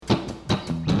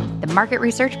Market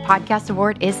Research Podcast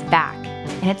Award is back,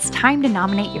 and it's time to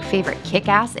nominate your favorite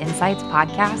kick-ass insights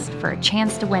podcast for a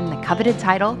chance to win the coveted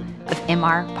title of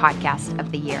MR Podcast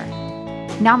of the Year.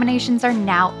 Nominations are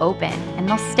now open, and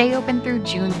they'll stay open through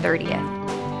June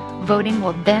 30th. Voting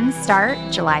will then start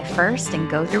July 1st and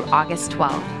go through August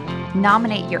 12th.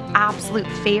 Nominate your absolute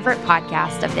favorite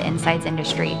podcast of the insights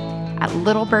industry at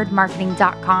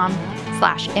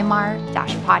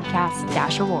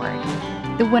littlebirdmarketing.com/MR-podcast-award.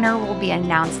 The winner will be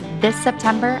announced this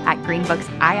September at Greenbook's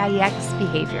IIEX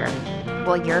Behavior.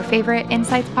 Will your favorite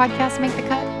insights podcast make the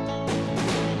cut?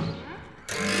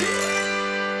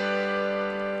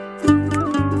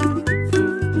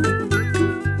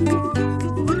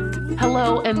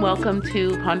 Hello and welcome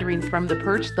to Pondering from the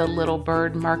Perch, the Little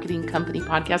Bird Marketing Company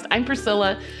podcast. I'm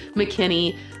Priscilla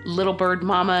McKinney, Little Bird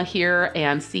Mama here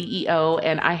and CEO,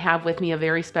 and I have with me a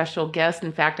very special guest.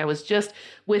 In fact, I was just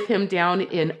with him down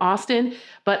in Austin,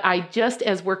 but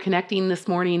as we're connecting this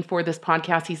morning for this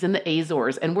podcast, he's in the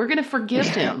Azores, and we're going to forgive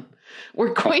him.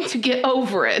 We're going to get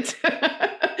over it.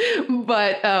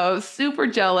 But super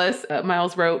jealous.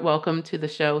 Miles Rote, welcome to the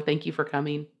show. Thank you for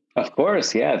coming. Of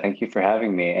course. Yeah. Thank you for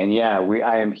having me. And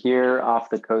I am here off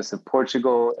the coast of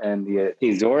Portugal and the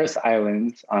Azores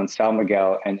Islands on São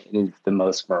Miguel, and it is the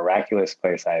most miraculous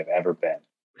place I have ever been.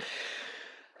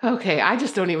 Okay, I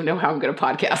just don't even know how I'm going to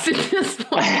podcast at this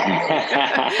point.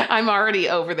 I'm already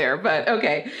over there, but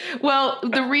okay. Well,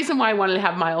 the reason why I wanted to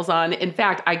have Miles on, in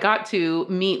fact, I got to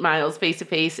meet Miles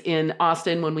face-to-face in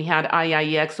Austin when we had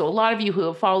IIEX. So a lot of you who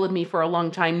have followed me for a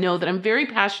long time know that I'm very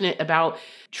passionate about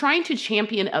trying to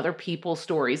champion other people's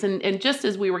stories. And just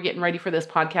as we were getting ready for this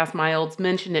podcast, Miles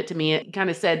mentioned it to me. It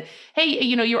kind of said, hey,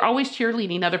 you're always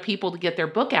cheerleading other people to get their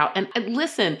book out. And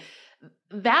listen,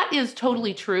 that is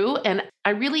totally true. And I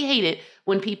really hate it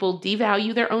when people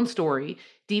devalue their own story,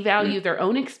 devalue their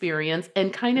own experience,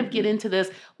 and kind of get into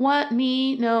this, what,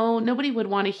 me? No, nobody would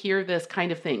want to hear this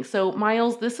kind of thing. So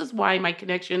Miles, this is why my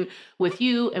connection with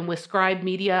you and with Scribe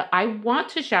Media, I want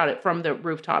to shout it from the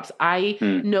rooftops. I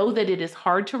know that it is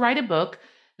hard to write a book,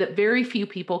 that very few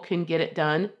people can get it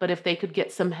done, but if they could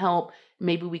get some help,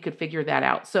 maybe we could figure that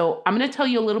out. So I'm going to tell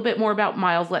you a little bit more about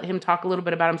Miles, let him talk a little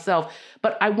bit about himself.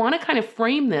 But I want to kind of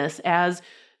frame this as,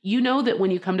 that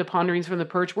when you come to Ponderings from the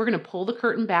Perch, we're going to pull the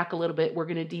curtain back a little bit. We're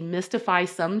going to demystify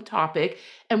some topic,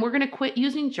 and we're going to quit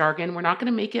using jargon. We're not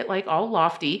going to make it like all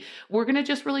lofty. We're going to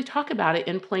just really talk about it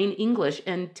in plain English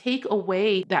and take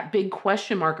away that big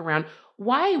question mark around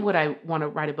why would I want to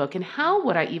write a book and how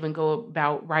would I even go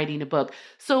about writing a book?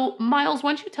 So Miles,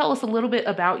 why don't you tell us a little bit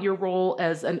about your role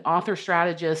as an author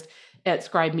strategist at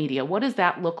Scribe Media? What does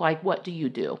that look like? What do you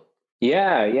do?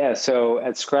 Yeah. So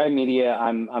at Scribe Media,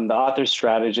 I'm the author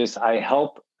strategist. I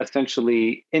help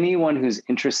essentially anyone who's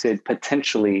interested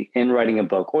potentially in writing a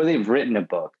book, or they've written a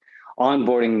book,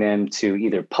 onboarding them to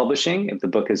either publishing if the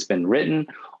book has been written,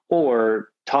 or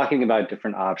talking about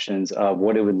different options of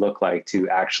what it would look like to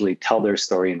actually tell their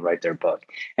story and write their book.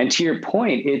 And to your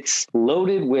point, it's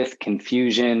loaded with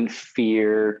confusion,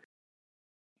 fear,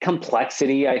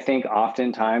 complexity. I think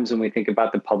oftentimes when we think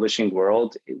about the publishing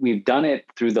world, we've done it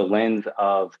through the lens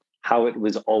of how it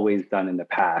was always done in the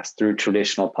past, through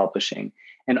traditional publishing.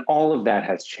 And all of that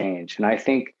has changed. And I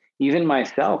think even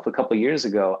myself, a couple of years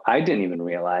ago, I didn't even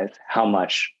realize how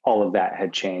much all of that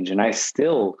had changed. And I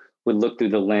still would look through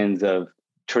the lens of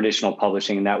traditional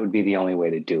publishing, and that would be the only way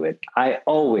to do it. I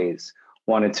always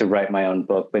wanted to write my own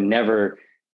book, but never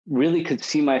really could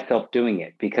see myself doing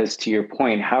it, because to your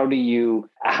point, how do you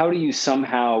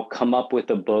somehow come up with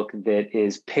a book that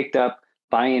is picked up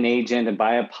by an agent and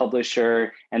by a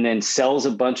publisher and then sells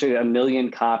a million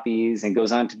copies and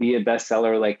goes on to be a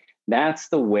bestseller? Like, that's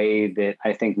the way that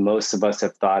I think most of us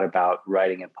have thought about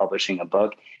writing and publishing a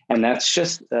book. And that's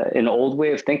just an old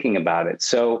way of thinking about it.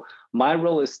 So my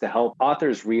role is to help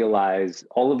authors realize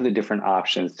all of the different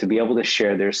options to be able to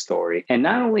share their story. And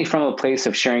not only from a place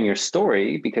of sharing your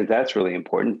story, because that's really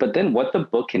important, but then what the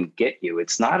book can get you.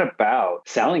 It's not about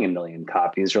selling a million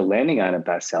copies or landing on a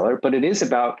bestseller, but it is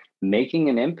about making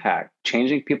an impact,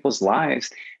 changing people's lives.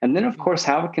 And then, of course,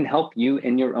 how it can help you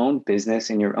in your own business,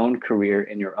 in your own career,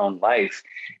 in your own life.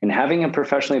 And having a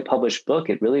professionally published book,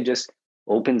 it really just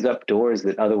opens up doors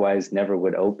that otherwise never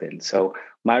would open. So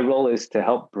my role is to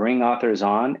help bring authors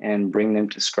on and bring them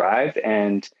to Scribe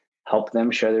and help them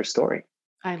share their story.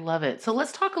 I love it. So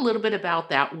let's talk a little bit about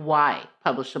that. Why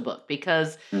publish a book?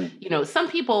 Because, some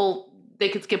people, they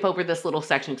could skip over this little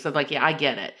section because they're like, yeah, I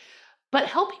get it. But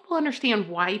help people understand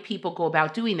why people go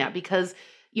about doing that. Because,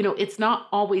 it's not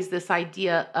always this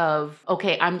idea of,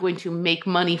 okay, I'm going to make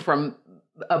money from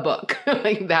a book.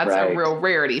 Like that's a Right. real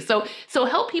rarity. So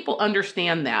help people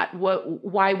understand that.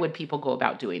 Why would people go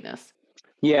about doing this?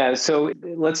 Yeah, so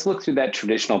let's look through that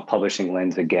traditional publishing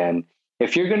lens again.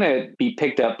 If you're going to be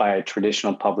picked up by a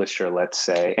traditional publisher, let's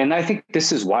say, and I think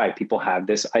this is why people have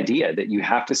this idea that you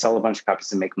have to sell a bunch of copies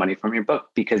to make money from your book,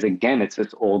 because again, it's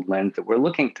this old lens that we're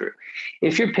looking through.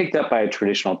 If you're picked up by a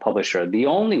traditional publisher, the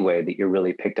only way that you're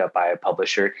really picked up by a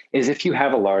publisher is if you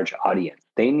have a large audience.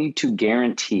 They need to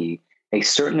guarantee a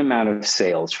certain amount of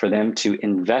sales for them to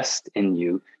invest in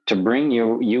you, to bring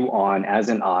you on as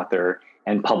an author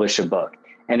and publish a book.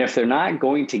 And if they're not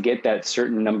going to get that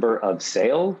certain number of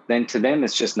sales, then to them,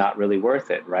 it's just not really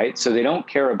worth it, right? So they don't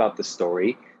care about the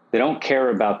story. They don't care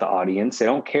about the audience. They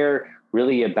don't care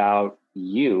really about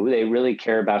you. They really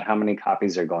care about how many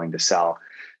copies they're going to sell.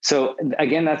 So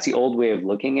again, that's the old way of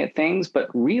looking at things. But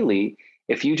really,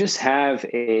 if you just have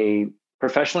a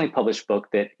professionally published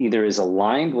book that either is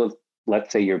aligned with,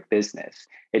 let's say, your business,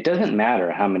 it doesn't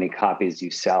matter how many copies you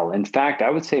sell. In fact, I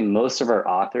would say most of our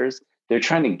authors, they're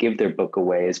trying to give their book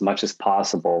away as much as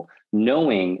possible,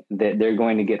 knowing that they're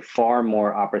going to get far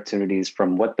more opportunities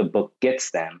from what the book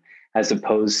gets them, as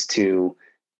opposed to,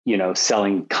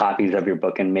 selling copies of your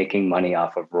book and making money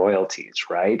off of royalties,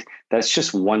 right? That's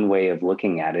just one way of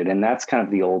looking at it. And that's kind of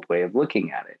the old way of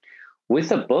looking at it.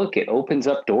 With a book, it opens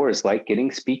up doors like getting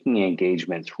speaking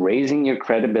engagements, raising your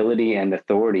credibility and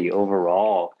authority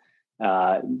overall,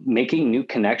 making new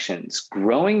connections,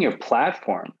 growing your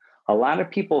platform. A lot of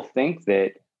people think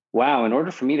that, wow, in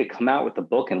order for me to come out with a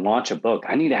book and launch a book,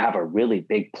 I need to have a really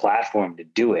big platform to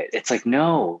do it. It's like,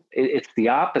 no, it's the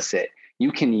opposite.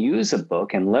 You can use a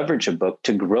book and leverage a book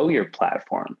to grow your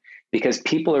platform, because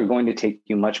people are going to take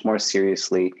you much more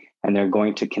seriously and they're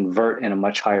going to convert in a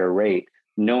much higher rate,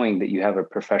 knowing that you have a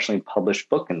professionally published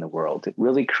book in the world. It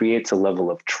really creates a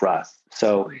level of trust.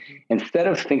 So instead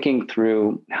of thinking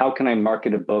through, how can I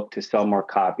market a book to sell more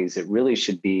copies, it really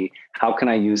should be, how can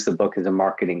I use the book as a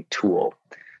marketing tool?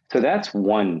 So that's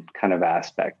one kind of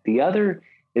aspect. The other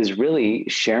is really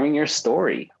sharing your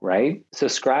story, right? So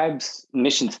Scribe's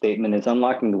mission statement is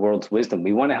unlocking the world's wisdom.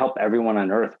 We want to help everyone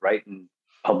on earth write and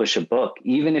publish a book.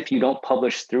 Even if you don't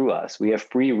publish through us, we have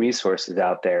free resources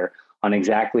out there on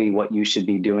exactly what you should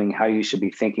be doing, how you should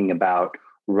be thinking about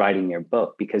writing your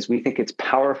book, because we think it's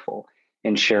powerful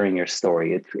in sharing your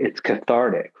story. It's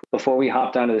cathartic. Before we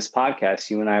hopped onto this podcast,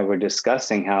 you and I were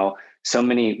discussing how so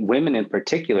many women in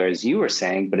particular, as you were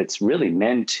saying, but it's really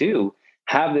men too,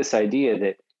 have this idea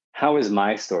that, how is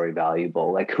my story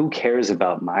valuable? Like, who cares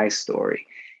about my story?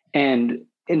 And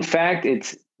in fact,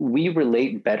 we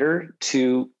relate better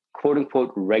to quote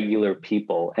unquote regular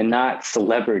people and not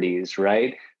celebrities,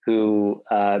 right? Who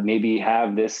maybe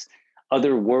have this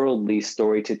otherworldly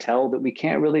story to tell that we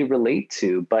can't really relate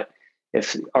to. But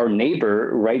if our neighbor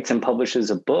writes and publishes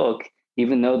a book,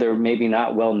 even though they're maybe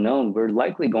not well known, we're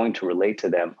likely going to relate to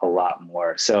them a lot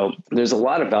more. So there's a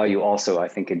lot of value also, I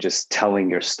think, in just telling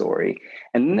your story.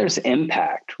 And then there's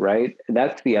impact, right?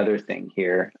 That's the other thing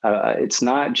here. It's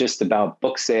not just about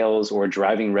book sales or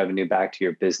driving revenue back to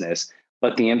your business,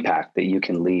 but the impact that you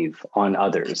can leave on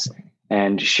others.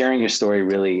 And sharing your story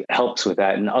really helps with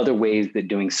that in other ways that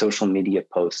doing social media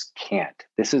posts can't.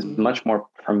 This is much more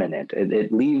permanent.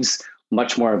 It leaves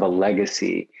much more of a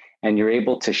legacy. And you're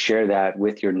able to share that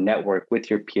with your network, with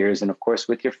your peers, and of course,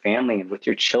 with your family and with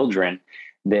your children,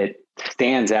 that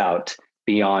stands out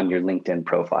beyond your LinkedIn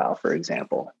profile, for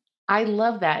example. I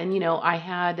love that. And, I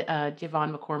had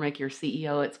Javon McCormick, your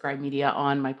CEO at Scribe Media,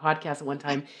 on my podcast at one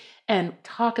time and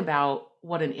talk about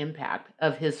what an impact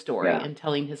of his story and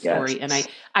telling his story. And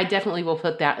I definitely will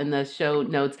put that in the show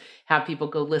notes, have people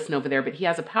go listen over there. But he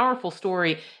has a powerful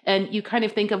story. And you kind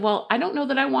of think of, well, I don't know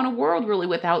that I want a world really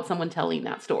without someone telling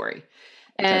that story.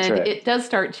 And it does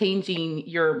start changing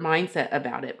your mindset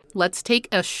about it. Let's take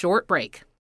a short break.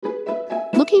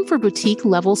 Looking for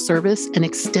boutique-level service and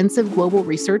extensive global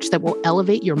research that will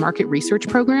elevate your market research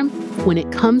program? When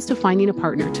it comes to finding a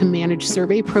partner to manage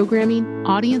survey programming,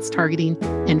 audience targeting,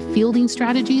 and fielding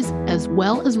strategies, as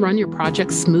well as run your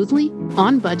projects smoothly,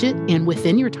 on budget, and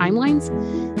within your timelines,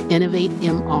 Innovate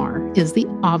MR is the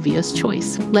obvious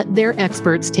choice. Let their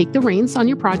experts take the reins on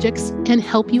your projects and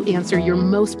help you answer your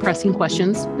most pressing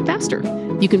questions faster.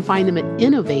 You can find them at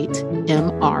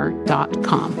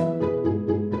innovatemr.com.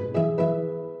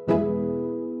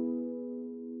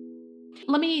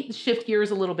 Let me shift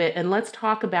gears a little bit and let's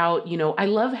talk about, I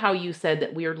love how you said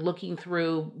that we are looking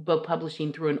through book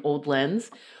publishing through an old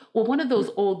lens. Well, one of those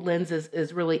old lenses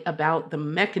is really about the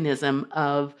mechanism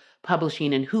of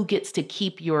publishing and who gets to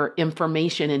keep your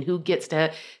information and who gets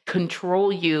to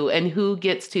control you and who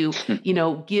gets to,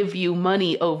 give you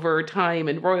money over time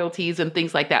and royalties and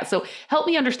things like that. So help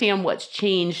me understand what's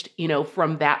changed,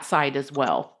 from that side as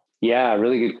well. Yeah,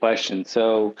 really good question.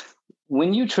 So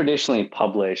when you traditionally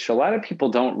publish, a lot of people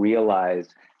don't realize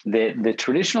that the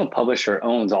traditional publisher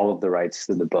owns all of the rights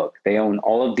to the book. They own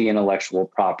all of the intellectual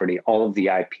property, all of the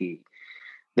IP.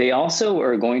 They also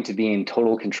are going to be in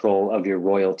total control of your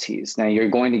royalties. Now, you're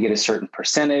going to get a certain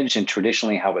percentage, and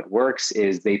traditionally how it works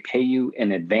is they pay you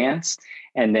in advance,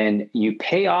 and then you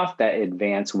pay off that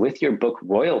advance with your book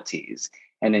royalties.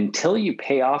 And until you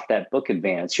pay off that book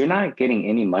advance, you're not getting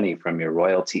any money from your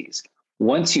royalties.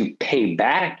 Once you pay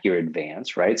back your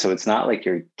advance, right? So it's not like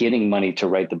you're getting money to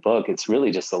write the book. It's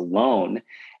really just a loan.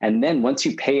 And then once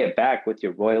you pay it back with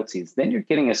your royalties, then you're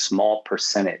getting a small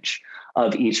percentage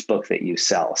of each book that you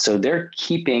sell. So they're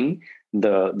keeping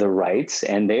the rights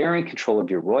and they are in control of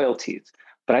your royalties.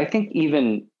 But I think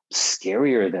even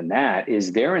scarier than that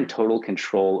is they're in total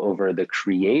control over the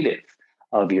creative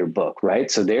of your book, right?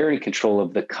 So they're in control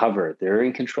of the cover. They're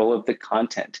in control of the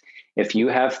content. If you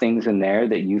have things in there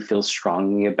that you feel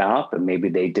strongly about, but maybe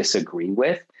they disagree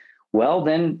with, well,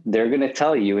 then they're going to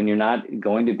tell you and you're not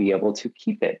going to be able to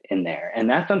keep it in there. And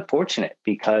that's unfortunate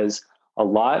because a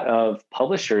lot of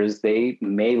publishers, they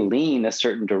may lean a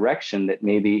certain direction that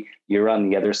maybe you're on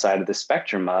the other side of the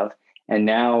spectrum of, and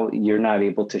now you're not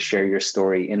able to share your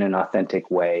story in an authentic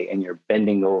way, and you're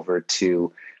bending over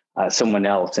to someone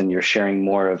else, and you're sharing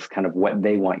more of kind of what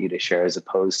they want you to share as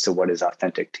opposed to what is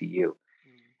authentic to you.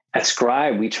 At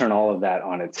Scribe, we turn all of that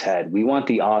on its head. We want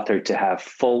the author to have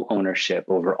full ownership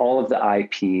over all of the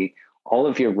IP, all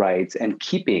of your rights, and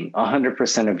keeping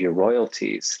 100% of your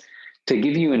royalties. To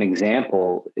give you an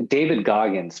example, David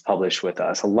Goggins published with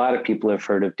us. A lot of people have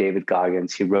heard of David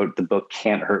Goggins. He wrote the book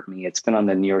Can't Hurt Me. It's been on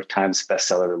the New York Times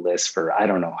bestseller list for I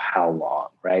don't know how long,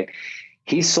 right?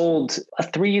 He sold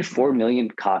 3-4 million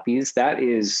copies. That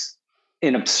is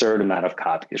an absurd amount of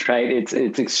copies, right? It's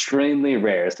extremely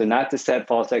rare. So not to set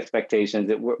false expectations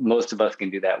that most of us can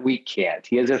do that. We can't.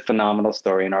 He has a phenomenal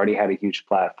story and already had a huge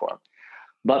platform.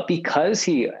 But because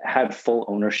he had full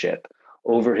ownership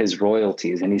over his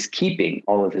royalties and he's keeping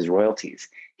all of his royalties,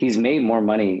 he's made more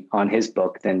money on his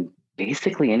book than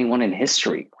basically anyone in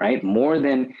history, right? More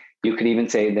than you could even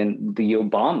say than the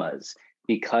Obamas,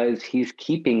 because he's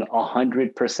keeping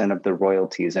 100% of the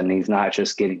royalties and he's not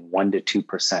just getting 1 to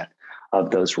 2%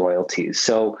 of those royalties.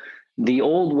 So the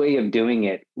old way of doing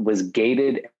it was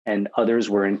gated and others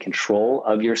were in control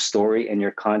of your story and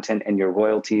your content and your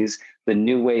royalties. The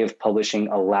new way of publishing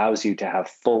allows you to have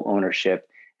full ownership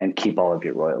and keep all of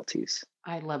your royalties.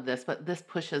 I love this, but this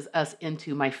pushes us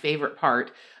into my favorite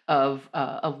part of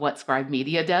what Scribe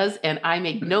Media does, and I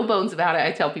make no bones about it.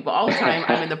 I tell people all the time,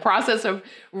 I'm in the process of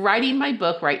writing my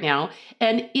book right now,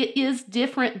 and it is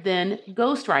different than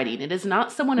ghostwriting. It is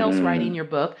not someone else writing your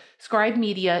book. Scribe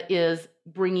Media is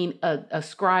bringing a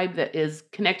scribe that is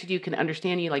connected to you, can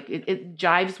understand you, like it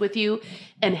jives with you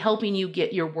and helping you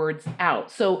get your words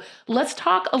out. So let's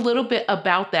talk a little bit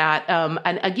about that.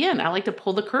 And again, I like to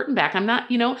pull the curtain back. I'm not,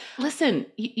 listen,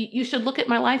 you should look at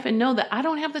my life and know that I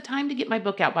don't have the time to get my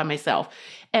book out by myself.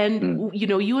 And,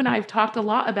 you and I have talked a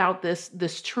lot about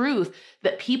this truth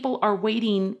that people are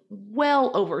waiting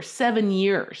well over 7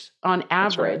 years on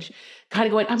average, kind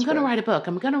of going, I'm going to write a book.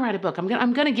 I'm going to write a book. I'm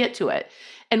going to get to it.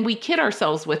 And we kid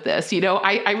ourselves with this.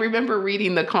 I remember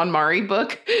reading the KonMari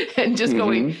book and just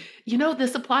going,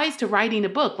 this applies to writing a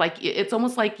book. Like it's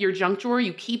almost like your junk drawer.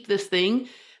 You keep this thing,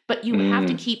 but you have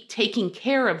to keep taking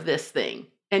care of this thing.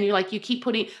 And you're like, you keep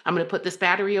putting, I'm going to put this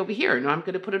battery over here. No, I'm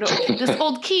going to put it over this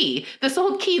old key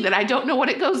that I don't know what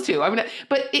it goes to.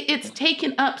 But it's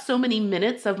taken up so many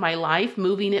minutes of my life,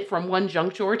 moving it from one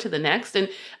junk drawer to the next. And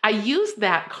I used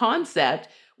that concept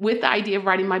with the idea of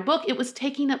writing my book. It was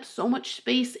taking up so much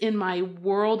space in my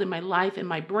world, in my life, in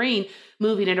my brain,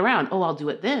 moving it around. Oh, I'll do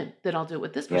it then I'll do it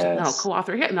with this person. Then I'll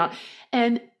co-author here.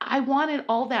 And I wanted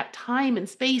all that time and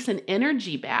space and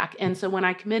energy back. And so when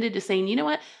I committed to saying, you know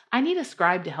what, I need a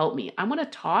scribe to help me. I'm going to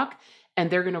talk and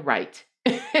they're going to write.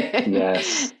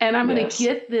 And I'm going to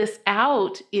get this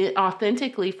out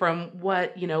authentically from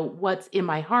what's in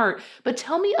my heart. But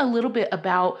tell me a little bit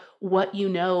about what you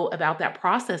know about that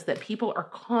process, that people are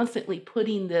constantly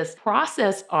putting this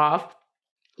process off.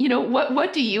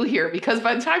 What do you hear? Because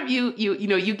by the time you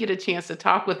get a chance to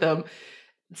talk with them,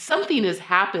 something has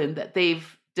happened that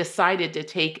they've decided to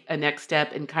take a next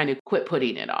step and kind of quit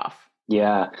putting it off.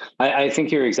 Yeah, I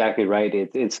think you're exactly right.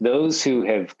 It's those who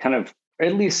have kind of or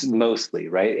at least mostly,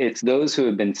 right? It's those who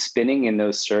have been spinning in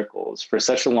those circles for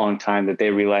such a long time that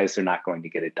they realize they're not going to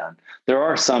get it done. There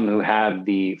are some who have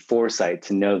the foresight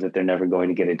to know that they're never going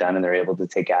to get it done and they're able to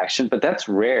take action, but that's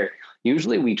rare.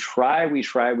 Usually we try, we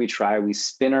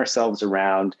spin ourselves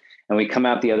around and we come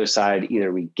out the other side.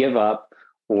 Either we give up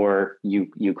or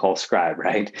you call scribe,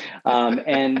 right?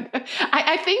 And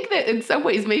I think that in some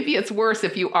ways, maybe it's worse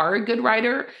if you are a good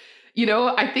writer.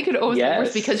 I think it always Yes.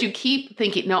 worse because you keep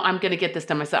thinking, no, I'm going to get this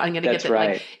done myself. I'm going to get That's that.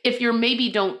 right. Like, if you're maybe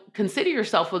don't consider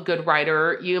yourself a good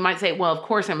writer, you might say, well, of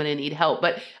course I'm going to need help.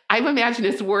 But I imagine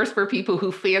it's worse for people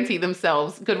who fancy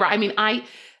themselves good writer.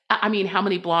 I mean, how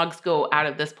many blogs go out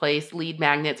of this place, lead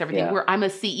magnets, everything, Yeah. where I'm a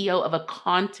CEO of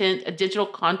a digital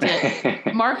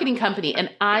content marketing company, and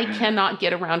I cannot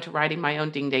get around to writing my own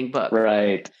ding dang book.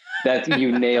 Right.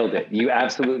 You nailed it. You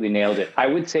absolutely nailed it. I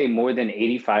would say more than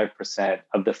 85%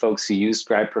 of the folks who use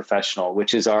Scribe Professional,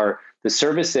 which is the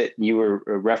service that you were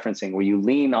referencing, where you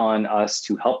lean on us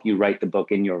to help you write the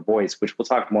book in your voice, which we'll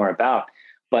talk more about.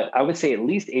 But I would say at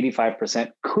least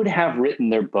 85% could have written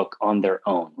their book on their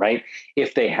own, right?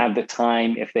 If they had the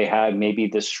time, if they had maybe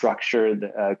the structure,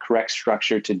 the correct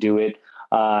structure to do it,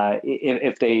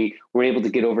 if they were able to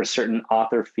get over certain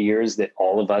author fears that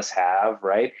all of us have,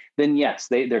 right? Then yes,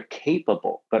 they're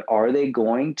capable. But are they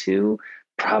going to?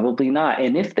 Probably not.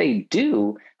 And if they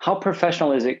do, how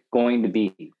professional is it going to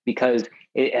be? Because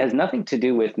it has nothing to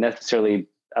do with necessarily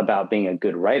about being a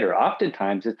good writer.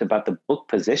 Oftentimes it's about the book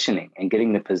positioning and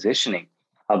getting the positioning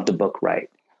of the book right.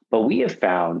 But we have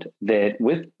found that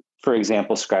with, for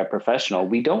example, Scribe Professional,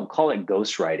 we don't call it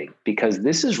ghostwriting because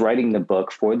this is writing the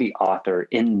book for the author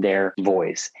in their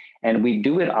voice. And we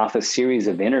do it off a series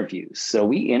of interviews. So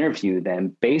we interview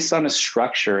them based on a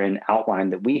structure and outline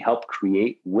that we help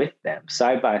create with them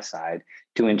side by side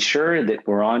to ensure that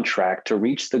we're on track to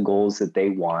reach the goals that they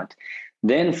want.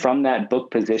 Then from that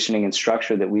book positioning and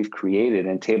structure that we've created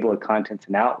and table of contents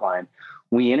and outline,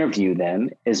 we interview them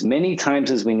as many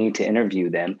times as we need to interview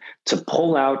them to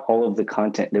pull out all of the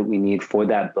content that we need for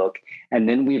that book. And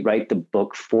then we write the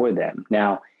book for them.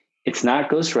 Now, it's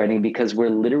not ghostwriting because we're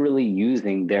literally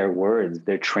using their words,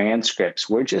 their transcripts.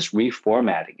 We're just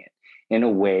reformatting it in a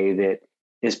way that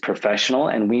is professional.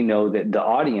 And we know that the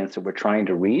audience that we're trying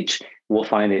to reach will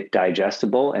find it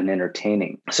digestible and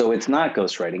entertaining. So it's not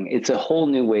ghostwriting. It's a whole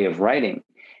new way of writing.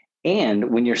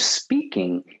 And when you're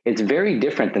speaking, it's very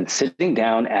different than sitting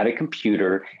down at a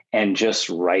computer and just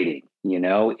writing.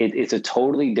 It's a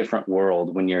totally different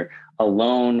world when you're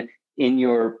alone in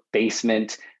your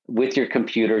basement with your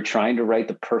computer trying to write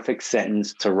the perfect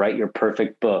sentence to write your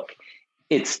perfect book.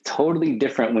 It's totally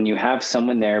different when you have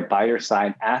someone there by your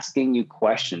side asking you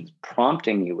questions,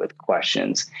 prompting you with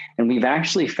questions. And we've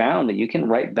actually found that you can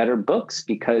write better books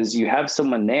because you have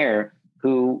someone there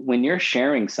who, when you're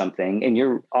sharing something,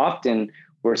 and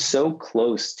we're so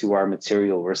close to our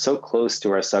material, we're so close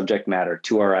to our subject matter,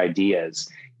 to our ideas.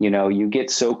 You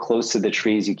get so close to the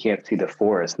trees, you can't see the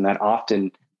forest. And that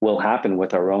often will happen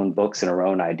with our own books and our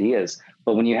own ideas.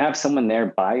 But when you have someone there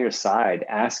by your side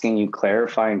asking you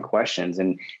clarifying questions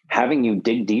and having you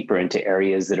dig deeper into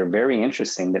areas that are very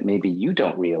interesting that maybe you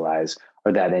don't realize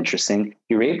are that interesting,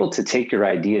 you're able to take your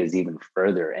ideas even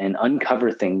further and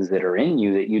uncover things that are in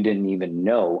you that you didn't even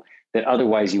know that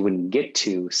otherwise you wouldn't get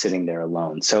to sitting there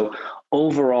alone. So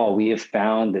overall, we have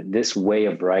found that this way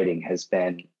of writing has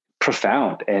been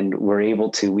profound, and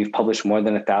we've published more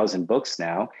than 1,000 books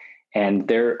now, and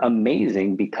they're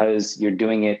amazing because you're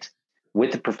doing it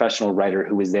with a professional writer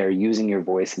who is there using your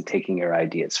voice and taking your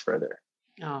ideas further.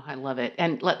 Oh, I love it.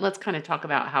 And let's kind of talk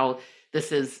about how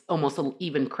this is almost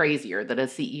even crazier that a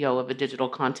CEO of a digital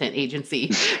content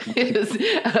agency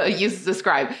uses a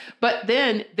scribe. But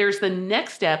then there's the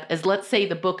next step is, let's say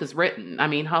the book is written.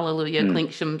 Hallelujah,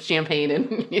 clink some champagne.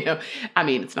 And,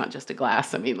 it's not just a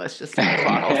glass. Let's just say a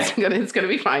bottle. It's going to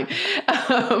be fine.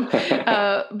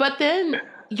 But then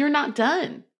you're not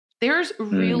done. There's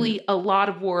really a lot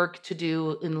of work to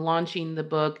do in launching the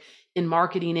book, in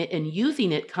marketing it and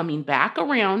using it, coming back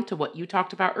around to what you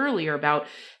talked about earlier about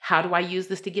how do I use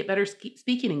this to get better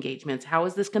speaking engagements? How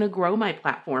is this going to grow my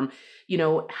platform?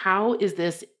 How is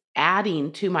this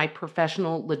adding to my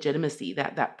professional legitimacy,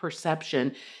 that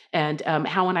perception? And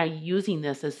how am I using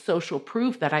this as social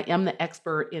proof that I am the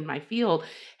expert in my field?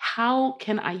 How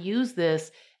can I use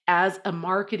this as a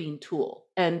marketing tool?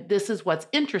 And this is what's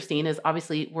interesting is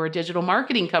obviously we're a digital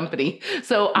marketing company.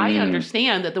 So I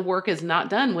understand that the work is not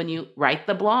done when you write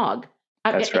the blog.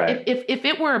 That's right. If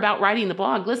it were about writing the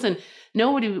blog, listen,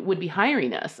 nobody would be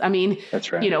hiring us. I mean,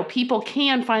 That's right. People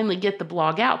can finally get the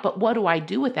blog out, but what do I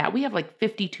do with that? We have like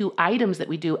 52 items that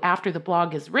we do after the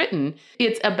blog is written.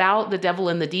 It's about the devil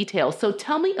in the details. So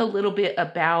tell me a little bit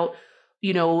about,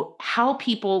 how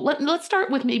people, let's start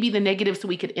with maybe the negative so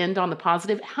we could end on the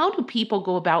positive. How do people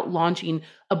go about launching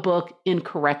a book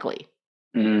incorrectly?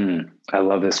 I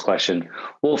love this question.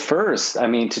 Well, first, I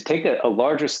mean, to take a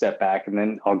larger step back, and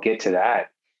then I'll get to that.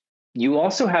 You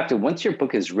also have to, once your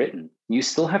book is written, you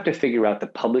still have to figure out the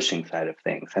publishing side of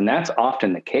things. And that's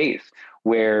often the case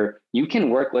where you can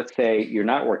work, let's say you're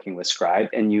not working with Scribe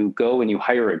and you go and you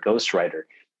hire a ghostwriter.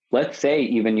 Let's say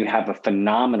even you have a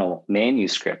phenomenal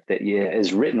manuscript that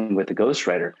is written with a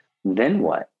ghostwriter. Then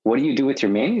what? What do you do with your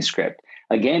manuscript?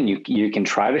 Again, you can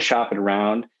try to shop it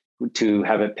around to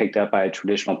have it picked up by a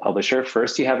traditional publisher.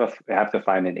 First, you have to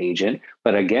find an agent.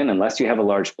 But again, unless you have a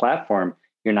large platform,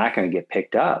 you're not going to get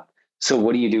picked up. So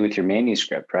what do you do with your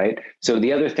manuscript, right? So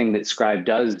the other thing that Scribe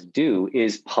does do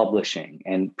is publishing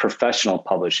and professional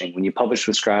publishing. When you publish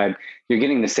with Scribe, you're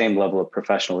getting the same level of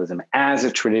professionalism as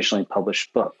a traditionally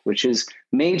published book, which is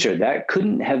major. That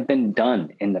couldn't have been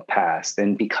done in the past.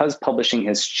 And because publishing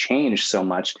has changed so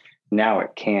much, now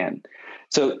it can.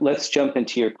 So let's jump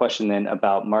into your question then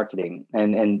about marketing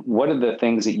and what are the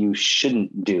things that you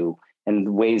shouldn't do and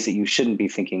the ways that you shouldn't be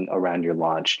thinking around your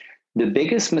launch. The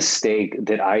biggest mistake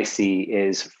that I see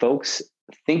is folks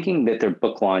thinking that their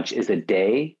book launch is a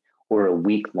day or a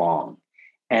week long.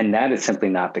 And that is simply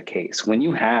not the case. When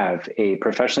you have a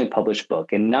professionally published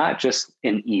book and not just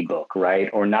an ebook, right?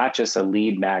 Or not just a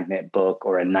lead magnet book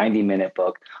or a 90-minute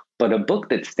book, but a book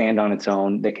that stands on its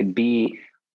own that could be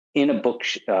in a book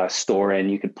store and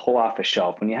you could pull off a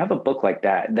shelf. When you have a book like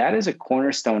that, that is a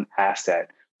cornerstone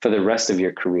asset for the rest of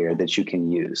your career that you can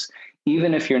use.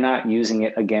 Even if you're not using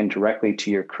it again directly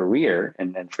to your career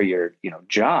and then for your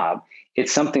job,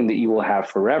 it's something that you will have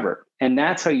forever. And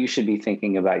that's how you should be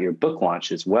thinking about your book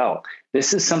launch as well.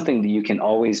 This is something that you can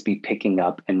always be picking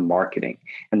up and marketing.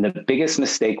 And the biggest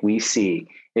mistake we see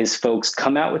is folks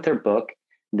come out with their book,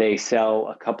 they sell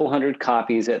a couple hundred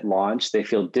copies at launch, they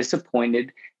feel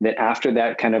disappointed that after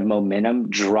that kind of momentum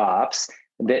drops,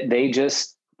 that they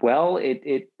just,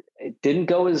 it didn't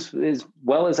go as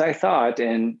well as I thought.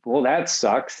 And well, that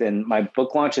sucks. And my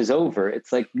book launch is over.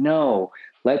 It's like, no,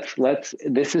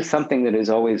 this is something that is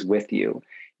always with you.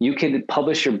 You could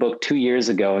publish your book 2 years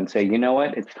ago and say, you know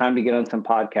what, it's time to get on some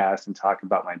podcasts and talk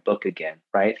about my book again.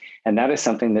 Right. And that is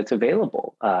something that's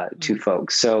available to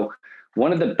folks. So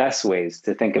one of the best ways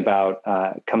to think about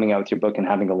coming out with your book and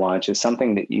having a launch is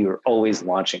something that you're always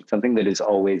launching, something that is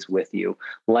always with you,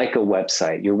 like a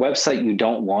website. Your website, you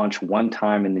don't launch one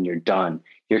time and then you're done.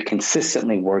 You're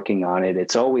consistently working on it.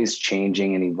 It's always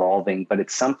changing and evolving, but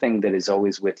it's something that is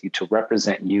always with you to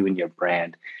represent you and your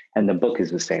brand. And the book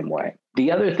is the same way. The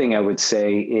other thing I would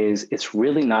say is it's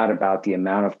really not about the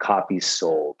amount of copies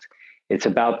sold. It's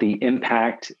about the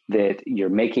impact that you're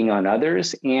making on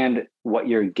others and what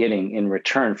you're getting in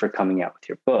return for coming out with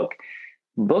your book.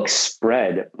 Books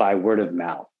spread by word of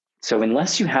mouth. So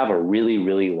unless you have a really,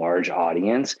 really large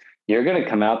audience, you're going to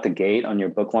come out the gate on your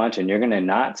book launch and you're going to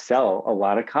not sell a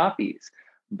lot of copies.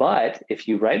 But if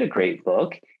you write a great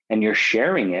book and you're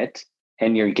sharing it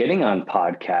and you're getting on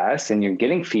podcasts and you're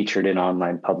getting featured in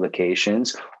online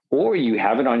publications, or you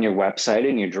have it on your website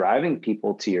and you're driving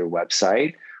people to your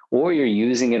website, or you're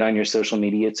using it on your social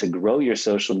media to grow your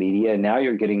social media, and now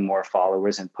you're getting more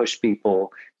followers and push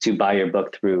people to buy your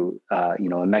book through a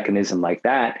mechanism like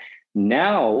that.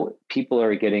 Now people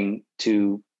are getting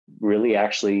to really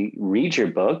actually read your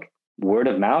book. Word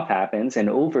of mouth happens, and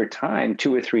over time,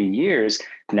 2 or 3 years,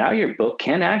 now your book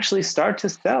can actually start to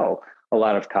sell a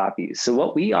lot of copies. So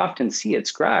what we often see at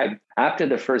Scribe, after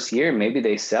the first year, maybe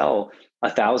they sell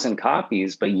 1,000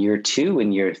 copies, but year 2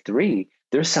 and year 3,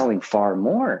 they're selling far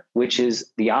more, which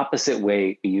is the opposite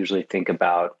way we usually think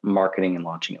about marketing and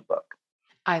launching a book.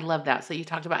 I love that. So you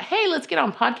talked about, hey, let's get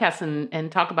on podcasts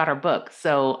and talk about our book.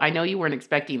 So I know you weren't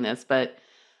expecting this, but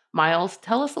Miles,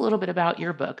 tell us a little bit about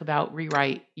your book, about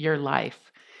Rewrite Your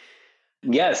Life.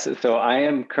 Yes. So I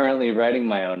am currently writing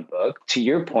my own book. To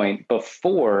your point,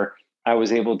 before I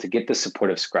was able to get the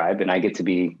support of Scribe, and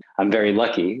I'm very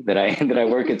lucky that I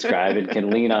work at Scribe and can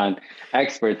lean on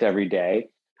experts every day.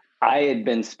 I had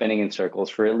been spinning in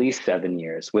circles for at least 7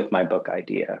 years with my book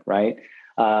idea, right?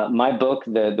 My book,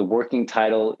 the working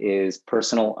title is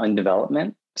Personal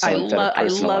Undevelopment. So I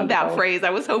love that phrase. I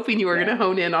was hoping you were going to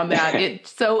hone in on that.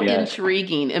 It's so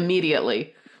intriguing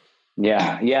immediately.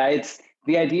 Yeah. It's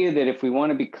the idea that if we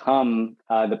want to become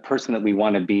the person that we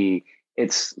want to be,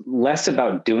 it's less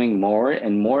about doing more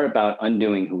and more about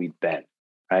undoing who we've been.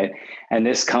 right? And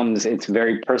it's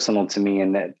very personal to me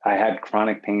in that I had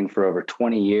chronic pain for over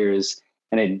 20 years,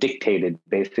 and it dictated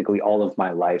basically all of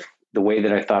my life, the way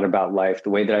that I thought about life, the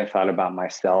way that I thought about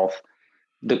myself.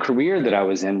 The career that I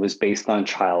was in was based on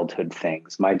childhood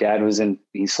things. My dad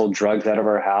he sold drugs out of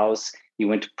our house. He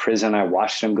went to prison. I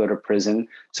watched him go to prison.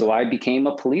 So I became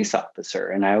a police officer,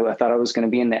 and I thought I was going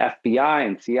to be in the FBI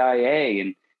and CIA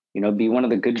and, be one of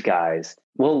the good guys.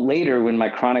 Well, later when my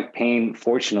chronic pain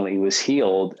fortunately was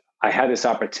healed, I had this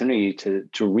opportunity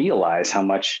to realize how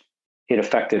much it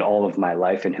affected all of my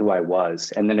life and who I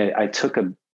was. And then I took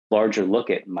a larger look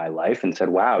at my life and said,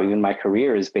 wow, even my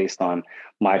career is based on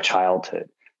my childhood.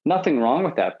 Nothing wrong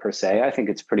with that per se. I think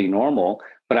it's pretty normal,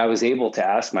 but I was able to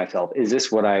ask myself, is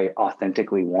this what I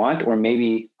authentically want? Or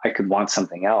maybe I could want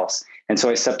something else. And so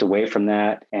I stepped away from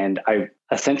that, and I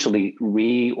essentially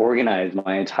reorganized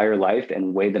my entire life and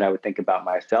the way that I would think about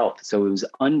myself. So it was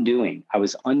undoing. I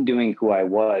was undoing who I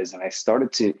was, and I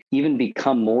started to even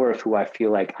become more of who I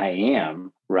feel like I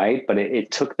am, right? But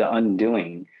it took the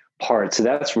undoing part. So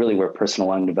that's really where personal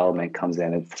undevelopment comes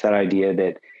in. It's that idea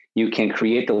that you can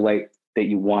create the life that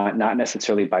you want, not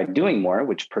necessarily by doing more,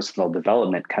 which personal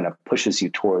development kind of pushes you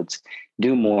towards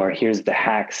do more. Here's the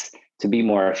hacks to be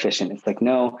more efficient. It's like,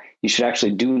 no, you should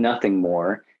actually do nothing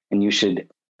more, and you should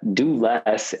do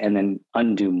less and then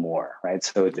undo more, right?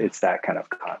 So it's that kind of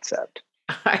concept.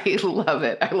 I love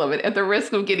it. I love it. At the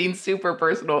risk of getting super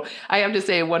personal, I have to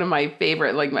say one of my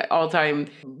favorite, like my all-time,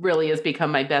 really has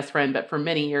become my best friend, but for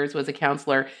many years was a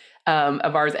counselor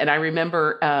of ours. And I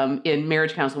remember in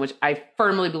marriage counseling, which I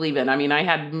firmly believe in. I mean, I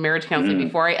had marriage counseling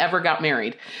before I ever got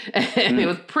married. And it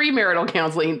was premarital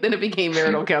counseling. Then it became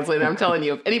marital counseling. And I'm telling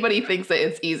you, if anybody thinks that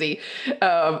it's easy,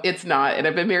 it's not. And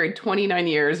I've been married 29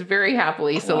 years very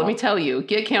happily. So let me tell you,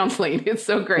 get counseling. It's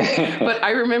so great. But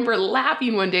I remember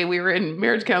laughing one day, we were in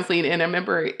marriage counseling, and I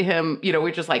remember him, we're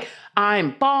just like,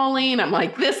 I'm bawling. I'm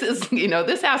like, this is,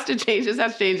 this has to change. This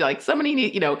has to change. Like somebody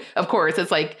need, of course,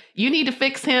 it's like, you need to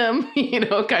fix him, kind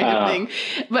of thing.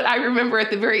 But I remember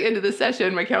at the very end of the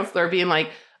session, my counselor being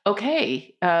like,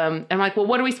 okay. I'm like, well,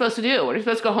 what are we supposed to do? What are we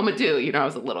supposed to go home and do? I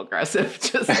was a little aggressive,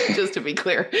 just to be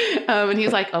clear. And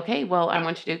he's like, okay, well, I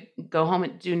want you to go home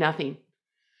and do nothing.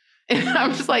 And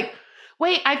I'm just like,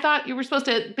 wait, I thought you were supposed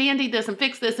to Band-Aid this and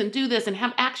fix this and do this and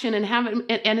have action and have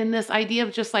it. And in this idea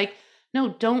of just like, no,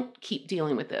 don't keep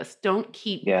dealing with this. Don't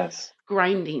keep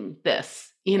grinding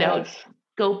this,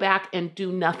 go back and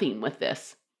do nothing with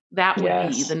this. That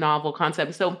would be the novel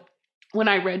concept. So when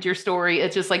I read your story,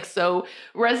 it just like so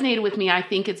resonated with me. I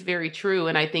think it's very true.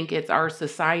 And I think it's our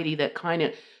society that kind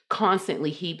of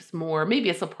constantly heaps more. Maybe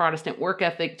it's a Protestant work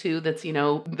ethic too. That's,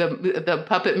 the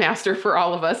puppet master for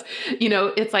all of us.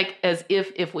 It's like as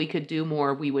if we could do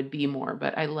more, we would be more.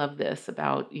 But I love this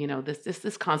about,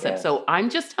 this concept. Yes. So I'm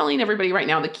just telling everybody right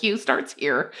now, the queue starts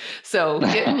here. So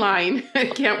get in line.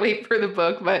 Can't wait for the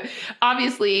book. But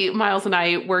obviously Miles and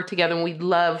I work together, and we'd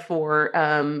love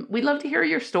to hear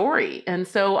your story. And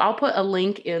so I'll put a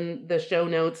link in the show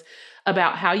notes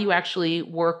about how you actually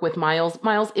work with Miles.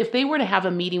 Miles, if they were to have a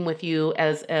meeting with you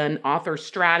as an author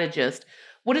strategist,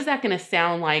 what is that going to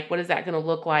sound like? What is that going to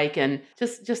look like? And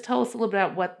just tell us a little bit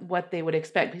about what they would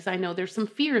expect, because I know there's some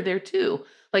fear there too.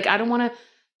 Like, I don't want to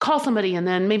call somebody and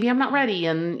then maybe I'm not ready.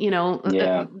 And,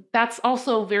 that's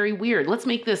also very weird. Let's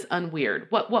make this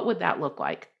unweird. What would that look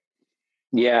like?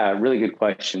 Yeah, really good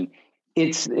question.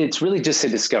 It's really just a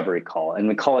discovery call, and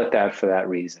we call it that for that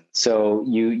reason. So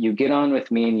you get on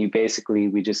with me,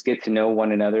 and we just get to know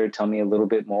one another. Tell me a little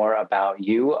bit more about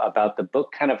you, about the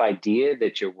book kind of idea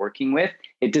that you're working with.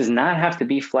 It does not have to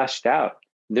be fleshed out.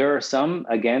 There are some,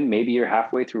 again, maybe you're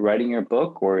halfway through writing your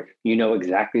book, or you know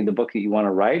exactly the book that you want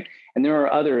to write. And there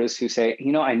are others who say,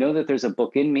 I know that there's a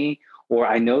book in me, or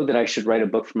I know that I should write a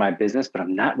book for my business, but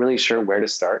I'm not really sure where to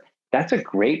start. That's a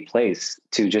great place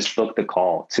to just book the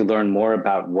call, to learn more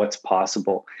about what's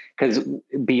possible. Because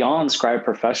beyond Scribe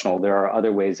Professional, there are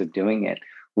other ways of doing it.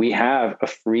 We have a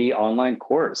free online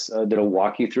course that'll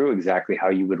walk you through exactly how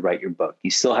you would write your book.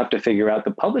 You still have to figure out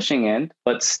the publishing end,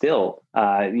 but still,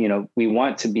 we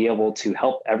want to be able to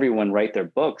help everyone write their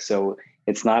book. So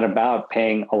it's not about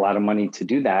paying a lot of money to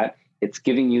do that. It's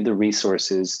giving you the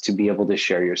resources to be able to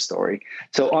share your story.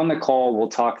 So on the call, we'll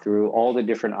talk through all the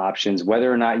different options,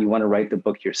 whether or not you want to write the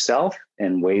book yourself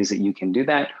and ways that you can do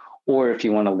that, or if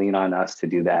you want to lean on us to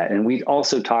do that. And we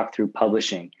also talk through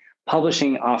publishing.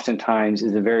 Publishing oftentimes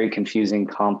is a very confusing,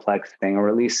 complex thing, or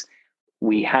at least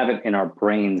we have it in our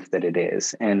brains that it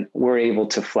is. And we're able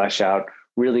to flesh out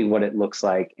really what it looks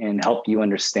like and help you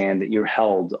understand that you're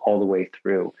held all the way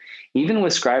through. Even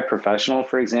with Scribe Professional,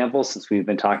 for example, since we've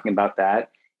been talking about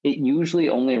that, it usually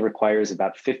only requires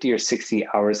about 50 or 60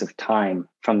 hours of time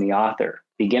from the author,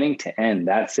 beginning to end.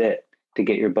 That's it, to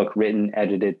get your book written,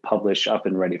 edited, published, up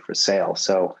and ready for sale.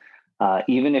 So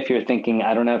even if you're thinking,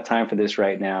 I don't have time for this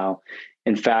right now,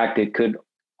 in fact, it could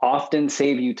often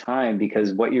save you time,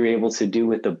 because what you're able to do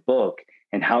with the book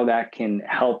and how that can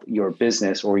help your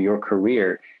business or your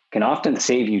career can often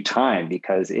save you time,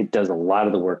 because it does a lot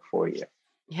of the work for you.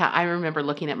 Yeah, I remember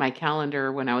looking at my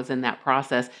calendar when I was in that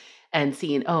process and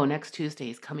seeing, oh, next Tuesday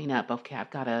is coming up. Okay,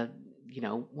 I've got a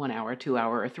 1 hour, 2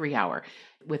 hour, or 3 hour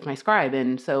with my scribe.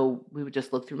 And so we would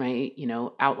just look through my,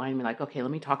 outline and be like, okay,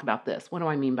 let me talk about this. What do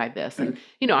I mean by this? And,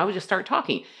 I would just start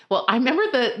talking. Well, I remember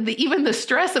even the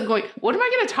stress of going, what am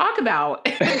I going to talk about?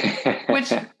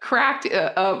 Which cracked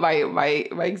my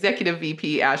executive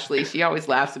VP, Ashley. She always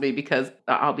laughs at me because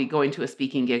I'll be going to a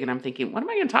speaking gig and I'm thinking, what am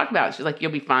I going to talk about? She's like,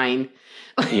 you'll be fine.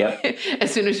 Yep.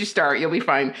 As soon as you start, you'll be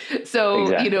fine. So,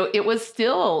 exactly. It was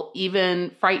still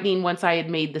even frightening once I had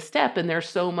made the step, and there's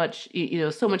so much,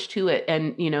 so much to it.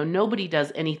 And, nobody does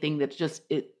anything that just,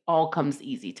 it all comes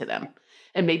easy to them.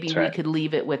 And maybe we could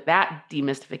leave it with that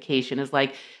demystification, is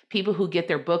like, people who get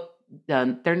their book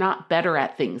done, they're not better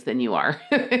at things than you are.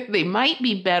 They might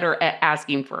be better at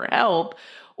asking for help,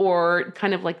 or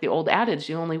kind of like the old adage,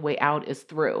 the only way out is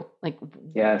through. Like,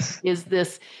 yes, is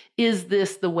this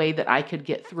the way that I could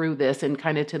get through this? And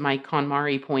kind of to my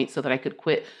KonMari point, so that I could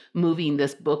quit moving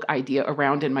this book idea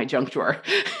around in my junk drawer.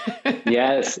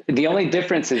 Yes. The only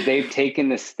difference is they've taken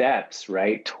the steps,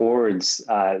 right, towards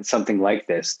something like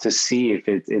this to see if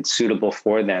it's suitable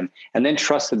for them, and then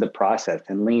trusted the process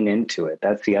and lean into it.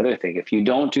 That's the other thing. If you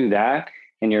don't do that,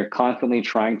 and you're constantly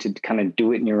trying to kind of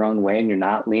do it in your own way, and you're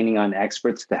not leaning on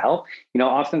experts to help,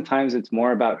 oftentimes it's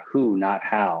more about who, not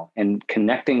how, and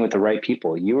connecting with the right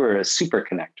people. You are a super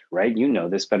connector, right? You know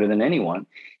this better than anyone.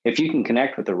 If you can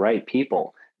connect with the right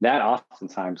people, that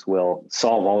oftentimes will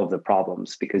solve all of the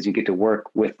problems, because you get to work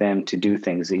with them to do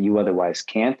things that you otherwise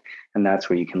can't. And that's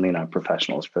where you can lean on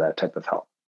professionals for that type of help.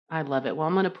 I love it. Well,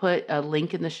 I'm going to put a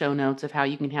link in the show notes of how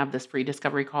you can have this free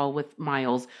discovery call with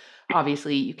Miles.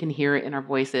 Obviously, you can hear it in our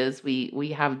voices.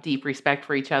 We have deep respect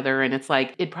for each other. And it's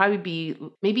like, it'd probably be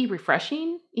maybe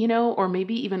refreshing, or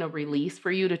maybe even a release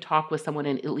for you to talk with someone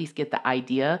and at least get the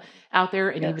idea out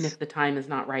there. And even if the time is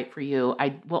not right for you,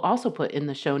 I will also put in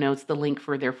the show notes the link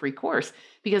for their free course,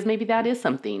 because maybe that is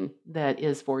something that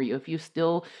is for you. If you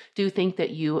still do think that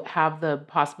you have the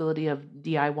possibility of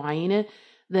DIYing it,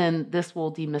 then this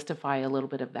will demystify a little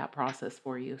bit of that process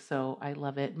for you. So I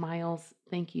love it. Miles,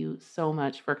 thank you so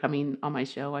much for coming on my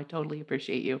show. I totally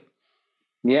appreciate you.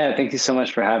 Yeah, thank you so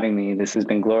much for having me. This has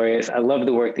been glorious. I love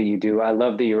the work that you do. I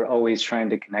love that you're always trying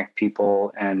to connect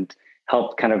people and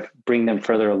help kind of bring them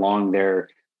further along their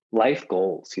life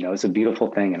goals. It's a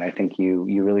beautiful thing. And I think you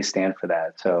really stand for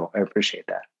that. So I appreciate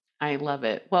that. I love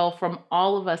it. Well, from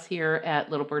all of us here at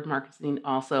Little Bird Marketing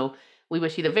also, we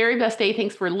wish you the very best day.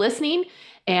 Thanks for listening,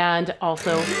 and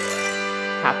also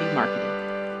happy marketing.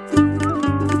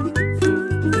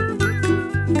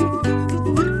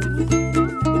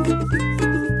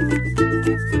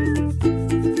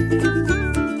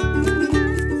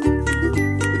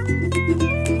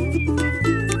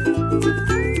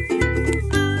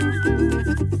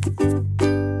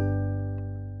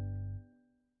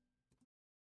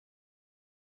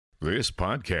 This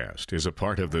podcast is a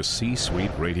part of the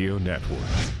C-Suite Radio Network.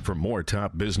 For more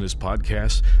top business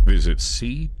podcasts, visit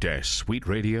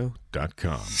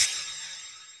c-suiteradio.com.